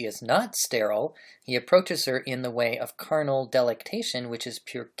 But if she is not sterile, he approaches her in the way of carnal delectation, which is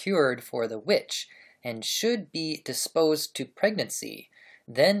procured for the witch, and should be disposed to pregnancy.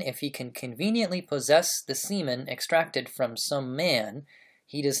 Then, if he can conveniently possess the semen extracted from some man,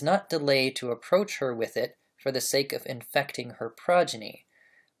 he does not delay to approach her with it for the sake of infecting her progeny.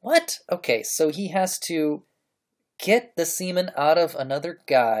 What? Okay, so he has to get the semen out of another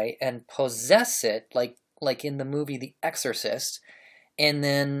guy and possess it, like in the movie The Exorcist, and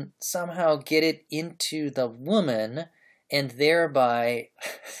then somehow get it into the woman and thereby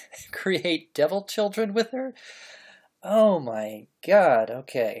create devil children with her? Oh my God,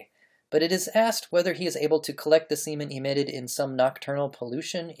 okay. But it is asked whether he is able to collect the semen emitted in some nocturnal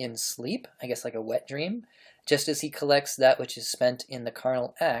pollution in sleep, I guess like a wet dream, just as he collects that which is spent in the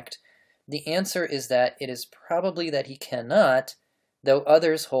carnal act. The answer is that it is probably that he cannot, though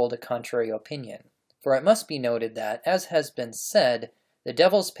others hold a contrary opinion. For it must be noted that, as has been said, the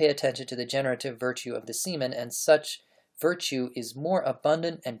devils pay attention to the generative virtue of the semen, and such virtue is more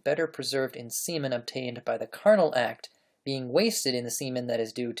abundant and better preserved in semen obtained by the carnal act, being wasted in the semen that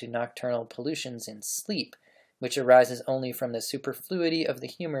is due to nocturnal pollutions in sleep, which arises only from the superfluity of the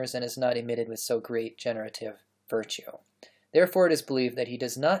humors and is not emitted with so great generative virtue. Therefore it is believed that he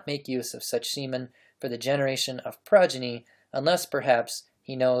does not make use of such semen for the generation of progeny, unless perhaps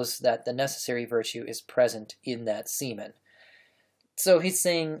he knows that the necessary virtue is present in that semen. So he's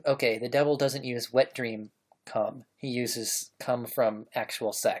saying, okay, the devil doesn't use wet dream cum. He uses cum from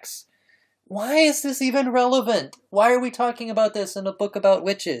actual sex. Why is this even relevant? Why are we talking about this in a book about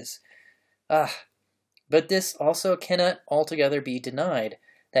witches? But this also cannot altogether be denied,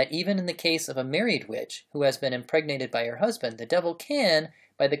 that even in the case of a married witch who has been impregnated by her husband, the devil can,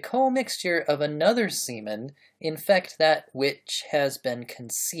 by the commixture of another semen, infect that which has been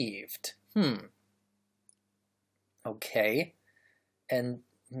conceived. Okay. And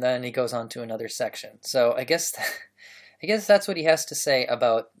then he goes on to another section. So I guess that's what he has to say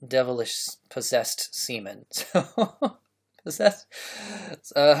about devilish possessed semen. So possessed.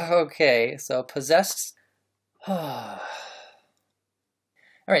 Okay, so possessed. All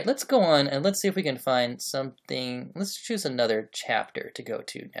right, let's go on and let's see if we can find something. Let's choose another chapter to go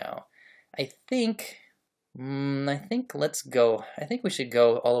to now. I think let's go. I think we should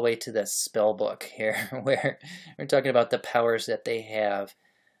go all the way to the spell book here, where we're talking about the powers that they have.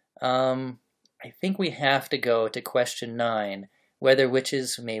 I think we have to go to question 9, whether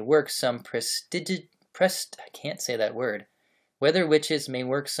witches may work some I can't say that word. Whether witches may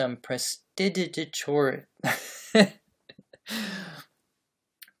work some prestidigitory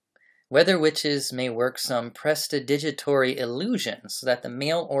whether witches may work some prestidigitory illusion so that the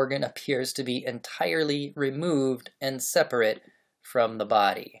male organ appears to be entirely removed and separate from the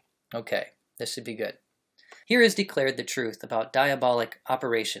body. Okay, this should be good. Here is declared the truth about diabolic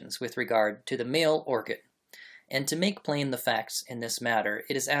operations with regard to the male organ. And to make plain the facts in this matter,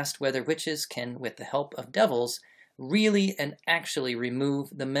 it is asked whether witches can, with the help of devils, really and actually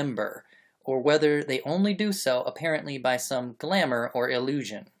remove the member, or whether they only do so apparently by some glamour or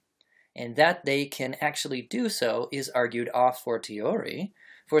illusion. And that they can actually do so is argued a fortiori,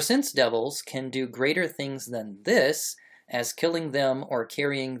 for since devils can do greater things than this, as killing them or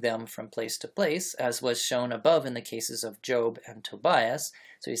carrying them from place to place, as was shown above in the cases of Job and Tobias.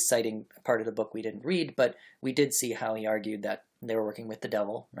 So he's citing a part of the book we didn't read, but we did see how he argued that they were working with the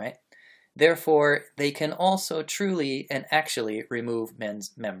devil, right? Therefore, they can also truly and actually remove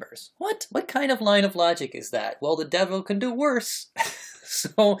men's members. What? What kind of line of logic is that? Well, the devil can do worse.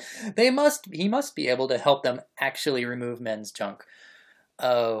 So he must be able to help them actually remove men's junk.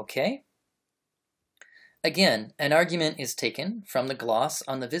 Okay. Again, an argument is taken from the gloss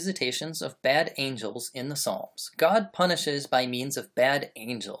on the visitations of bad angels in the Psalms. God punishes by means of bad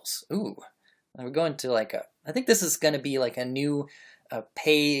angels. Ooh. We're going to I think this is going to be like a new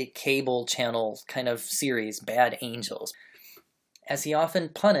pay cable channel kind of series, Bad Angels. As he often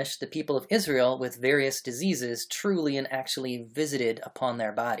punished the people of Israel with various diseases truly and actually visited upon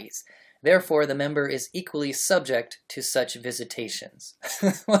their bodies. Therefore, the member is equally subject to such visitations.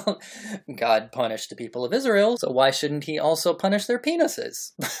 Well, God punished the people of Israel, so why shouldn't he also punish their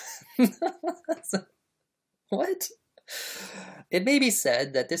penises? What? It may be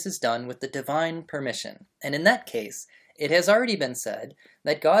said that this is done with the divine permission, and in that case, it has already been said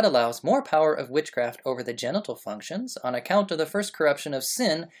that God allows more power of witchcraft over the genital functions on account of the first corruption of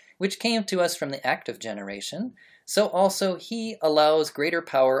sin, which came to us from the active generation. So also he allows greater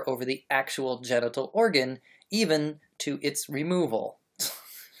power over the actual genital organ, even to its removal.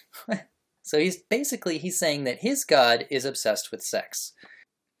 So he's saying that his God is obsessed with sex.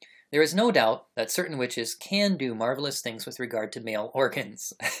 There is no doubt that certain witches can do marvelous things with regard to male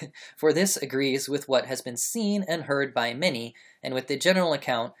organs, for this agrees with what has been seen and heard by many, and with the general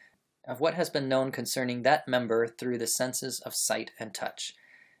account of what has been known concerning that member through the senses of sight and touch.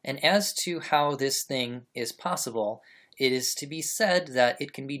 And as to how this thing is possible, it is to be said that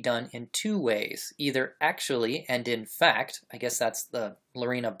it can be done in two ways, either actually and in fact, I guess that's the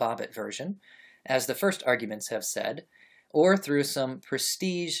Lorena Bobbitt version, as the first arguments have said, or through some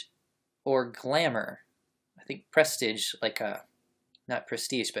prestige or glamour. I think prestige, not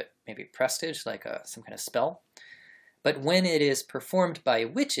prestige, but maybe prestige, some kind of spell. But when it is performed by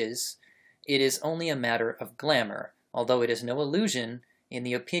witches, it is only a matter of glamour, although it is no illusion in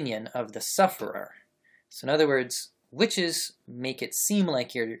the opinion of the sufferer. So in other words, witches make it seem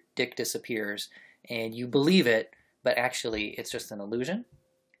like your dick disappears, and you believe it, but actually it's just an illusion.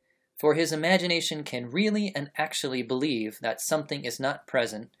 For his imagination can really and actually believe that something is not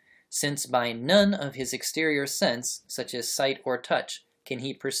present, since by none of his exterior sense, such as sight or touch, can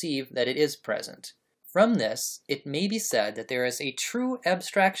he perceive that it is present. From this, it may be said that there is a true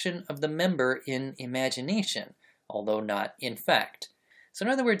abstraction of the member in imagination, although not in fact. So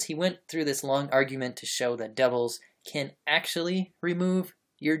in other words, he went through this long argument to show that devils can actually remove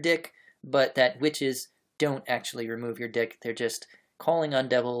your dick, but that witches don't actually remove your dick. They're just calling on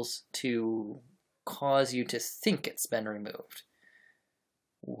devils to cause you to think it's been removed.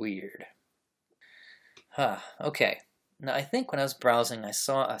 Weird. Okay. Now, I think when I was browsing, I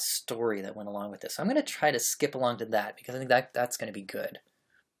saw a story that went along with this. So I'm going to try to skip along to that, because I think that's going to be good.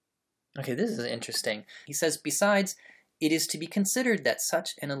 Okay, this is interesting. He says, besides, it is to be considered that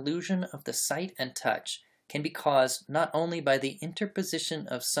such an illusion of the sight and touch can be caused not only by the interposition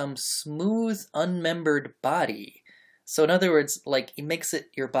of some smooth, unmembered body. So in other words, it makes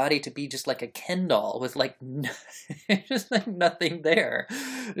it your body to be just like a Ken doll with just nothing there.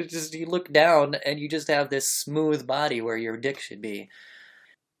 It's just you look down and you just have this smooth body where your dick should be.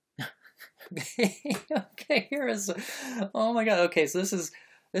 Okay, oh my god. Okay, so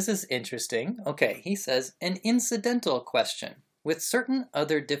this is interesting. Okay, he says an incidental question with certain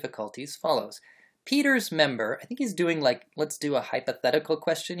other difficulties follows. Peter's member, I think he's doing let's do a hypothetical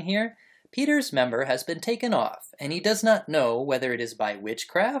question here. Peter's member has been taken off, and he does not know whether it is by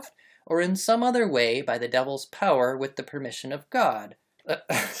witchcraft or in some other way by the devil's power with the permission of God.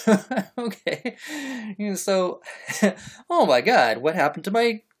 Okay, so, oh my god, what happened to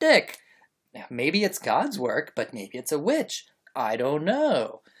my dick? Maybe it's God's work, but maybe it's a witch. I don't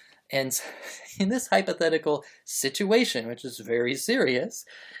know. And in this hypothetical situation, which is very serious,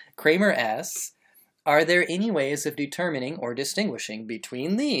 Kramer asks, are there any ways of determining or distinguishing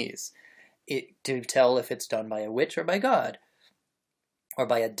between these? To tell if it's done by a witch or by God, or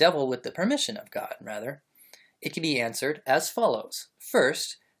by a devil with the permission of God, rather. It can be answered as follows.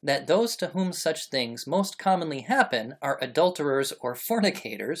 First, that those to whom such things most commonly happen are adulterers or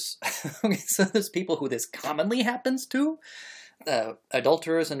fornicators. Okay, so there's people who this commonly happens to.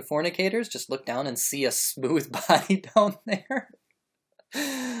 Adulterers and fornicators just look down and see a smooth body down there.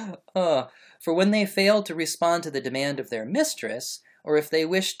 For when they fail to respond to the demand of their mistress, or if they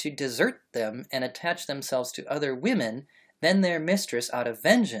wish to desert them and attach themselves to other women, then their mistress, out of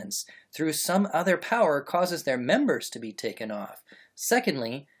vengeance, through some other power, causes their members to be taken off.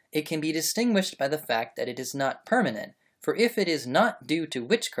 Secondly, it can be distinguished by the fact that it is not permanent, for if it is not due to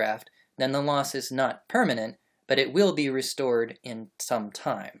witchcraft, then the loss is not permanent, but it will be restored in some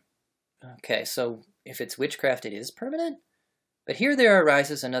time. Okay, so if it's witchcraft, it is permanent? But here there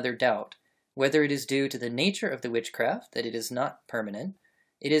arises another doubt, whether it is due to the nature of the witchcraft that it is not permanent.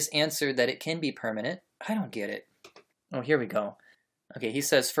 It is answered that it can be permanent. I don't get it. Oh, here we go. Okay, he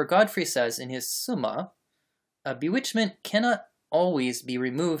says, for Godfrey says in his Summa, a bewitchment cannot always be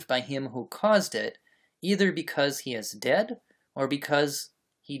removed by him who caused it, either because he is dead, or because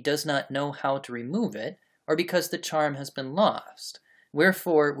he does not know how to remove it, or because the charm has been lost.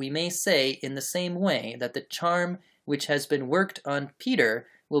 Wherefore we may say in the same way that the charm which has been worked on Peter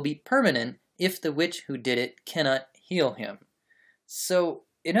will be permanent if the witch who did it cannot heal him. So,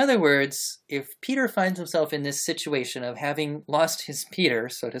 in other words, if Peter finds himself in this situation of having lost his Peter,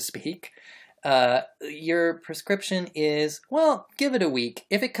 so to speak, your prescription is, well, give it a week.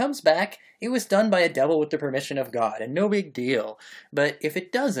 If it comes back, it was done by a devil with the permission of God, and no big deal. But if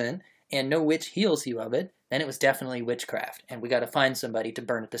it doesn't, and no witch heals you of it, then it was definitely witchcraft, and we got to find somebody to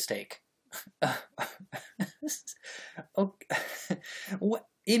burn at the stake.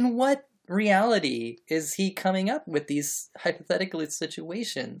 In what reality is he coming up with these hypothetical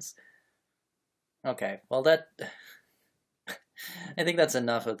situations? Okay, well I think that's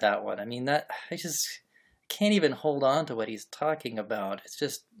enough of that one. I mean, I just can't even hold on to what he's talking about. It's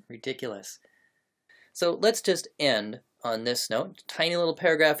just ridiculous. So let's just end on this note. Tiny little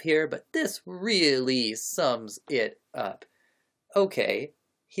paragraph here, but this really sums it up. Okay,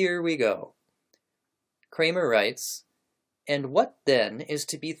 here we go. Kramer writes, and what then is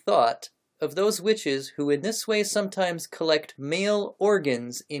to be thought of those witches who in this way sometimes collect male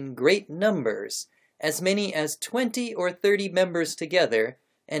organs in great numbers, as many as 20 or 30 members together,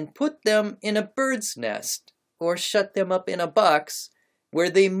 and put them in a bird's nest, or shut them up in a box, where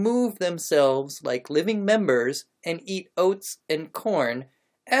they move themselves like living members and eat oats and corn,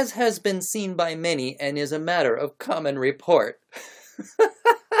 as has been seen by many and is a matter of common report.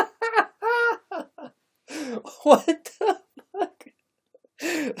 What the fuck?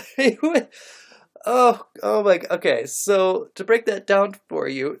 Oh my, okay, so to break that down for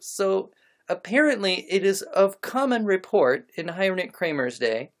you, so apparently it is of common report in Heinrich Kramer's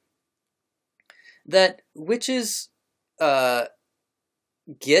day that witches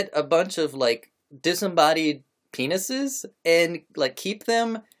get a bunch of like disembodied penises and like keep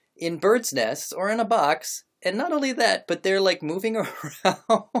them in birds' nests or in a box, and not only that, but they're like moving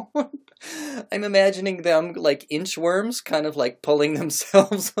around. I'm imagining them like inchworms kind of like pulling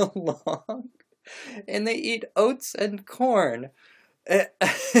themselves along, and they eat oats and corn.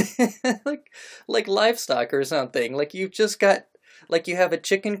 like livestock or something. Like you've just got, like you have a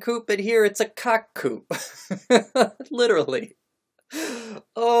chicken coop, but here it's a cock coop. Literally.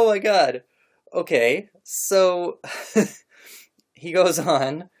 Oh my god. Okay, so he goes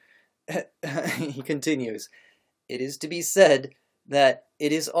on. He continues. It is to be said that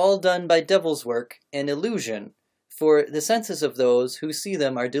it is all done by devil's work and illusion, for the senses of those who see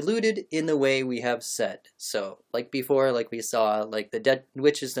them are deluded in the way we have said. So, like before, like we saw, like the dead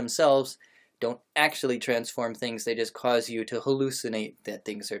witches themselves don't actually transform things, they just cause you to hallucinate that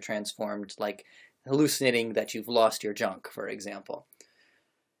things are transformed, like hallucinating that you've lost your junk, for example.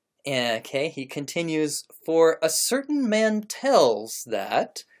 Okay, he continues, for a certain man tells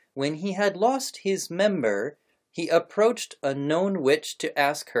that, when he had lost his member, he approached a known witch to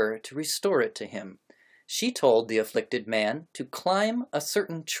ask her to restore it to him. She told the afflicted man to climb a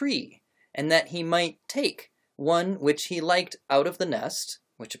certain tree, and that he might take one which he liked out of the nest,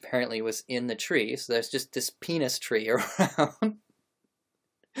 which apparently was in the tree, so there's just this penis tree around.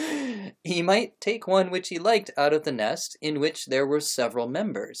 He might take one which he liked out of the nest, in which there were several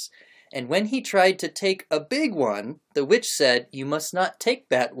members. And when he tried to take a big one, the witch said, "You must not take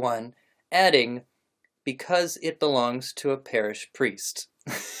that one," adding, "because it belongs to a parish priest."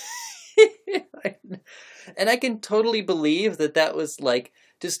 And I can totally believe that that was like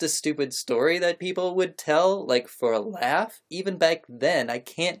just a stupid story that people would tell, like for a laugh. Even back then, I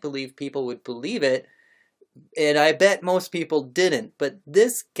can't believe people would believe it. And I bet most people didn't. But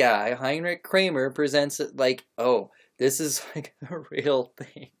this guy, Heinrich Kramer, presents it like, oh, this is like a real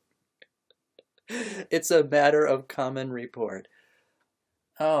thing. It's a matter of common report.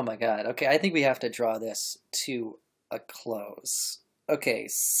 Oh my god. Okay, I think we have to draw this to a close. Okay,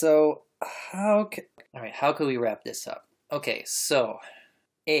 so how can we wrap this up? Okay, so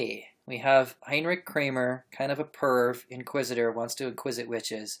A, we have Heinrich Kramer, kind of a perv, inquisitor, wants to inquisit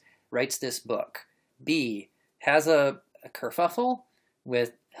witches, writes this book. B, has a kerfuffle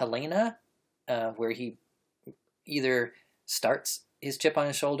with Helena, where he either starts his chip on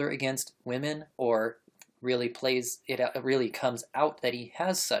his shoulder against women or really plays it out, really comes out that he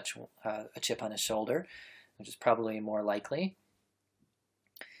has such a chip on his shoulder, which is probably more likely.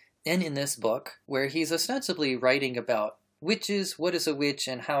 and in this book, where he's ostensibly writing about witches, what is a witch,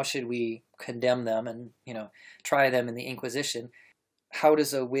 and how should we condemn them and, try them in the Inquisition. How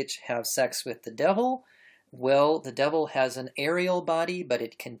does a witch have sex with the devil? Well, the devil has an aerial body, but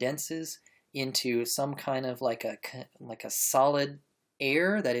it condenses into some kind of like a solid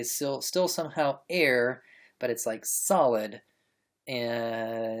air that is still somehow air, but it's like solid.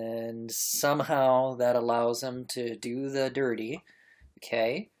 And somehow that allows him to do the dirty.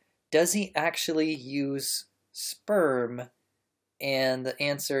 Okay. Does he actually use sperm? And the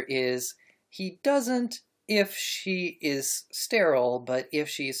answer is he doesn't if she is sterile, but if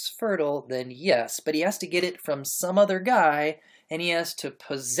she's fertile, then yes. But he has to get it from some other guy, and he has to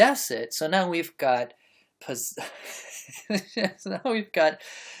possess it. So now we've got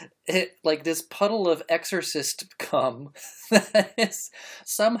like this puddle of exorcist cum that is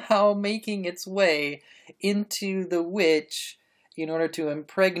somehow making its way into the witch in order to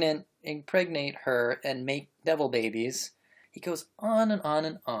impregnate her and make devil babies. He goes on and on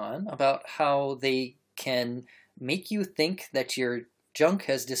and on about how they can make you think that your junk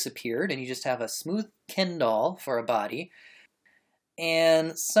has disappeared and you just have a smooth Ken doll for a body.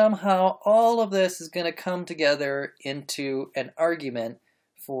 And somehow all of this is going to come together into an argument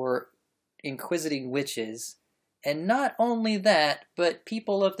for inquisiting witches. And not only that, but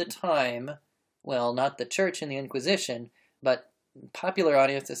people of the time, well, not the church and the Inquisition, but popular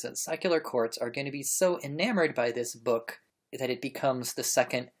audiences and secular courts are going to be so enamored by this book that it becomes the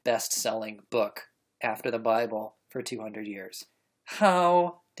second best-selling book after the Bible for 200 years.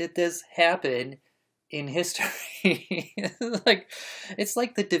 How did this happen in history? It's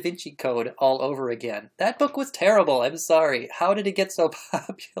like the Da Vinci Code all over again. That book was terrible. I'm sorry. How did it get so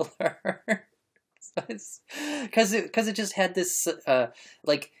popular? Because it just had this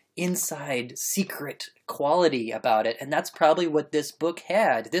inside secret quality about it, and that's probably what this book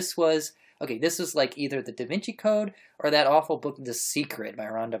had. This was like either the Da Vinci Code or that awful book The Secret by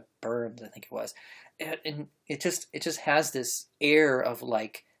Rhonda Byrne, I think it was. And it just has this air of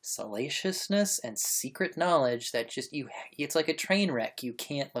like salaciousness and secret knowledge that it's like a train wreck. You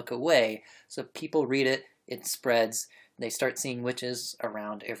can't look away. So people read it, it spreads, they start seeing witches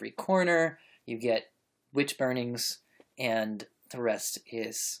around every corner, you get witch burnings, and the rest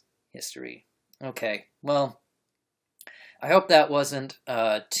is history. Okay, well, I hope that wasn't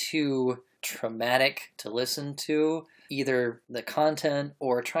too traumatic to listen to, either the content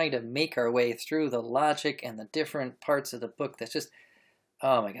or trying to make our way through the logic and the different parts of the book. That's just,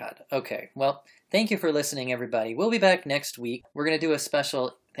 oh my God. Okay, well, thank you for listening, everybody. We'll be back next week. We're going to do a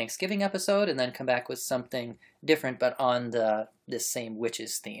special Thanksgiving episode and then come back with something different, but on this same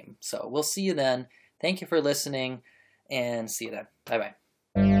witches theme. So we'll see you then. Thank you for listening, and see you then. Bye-bye.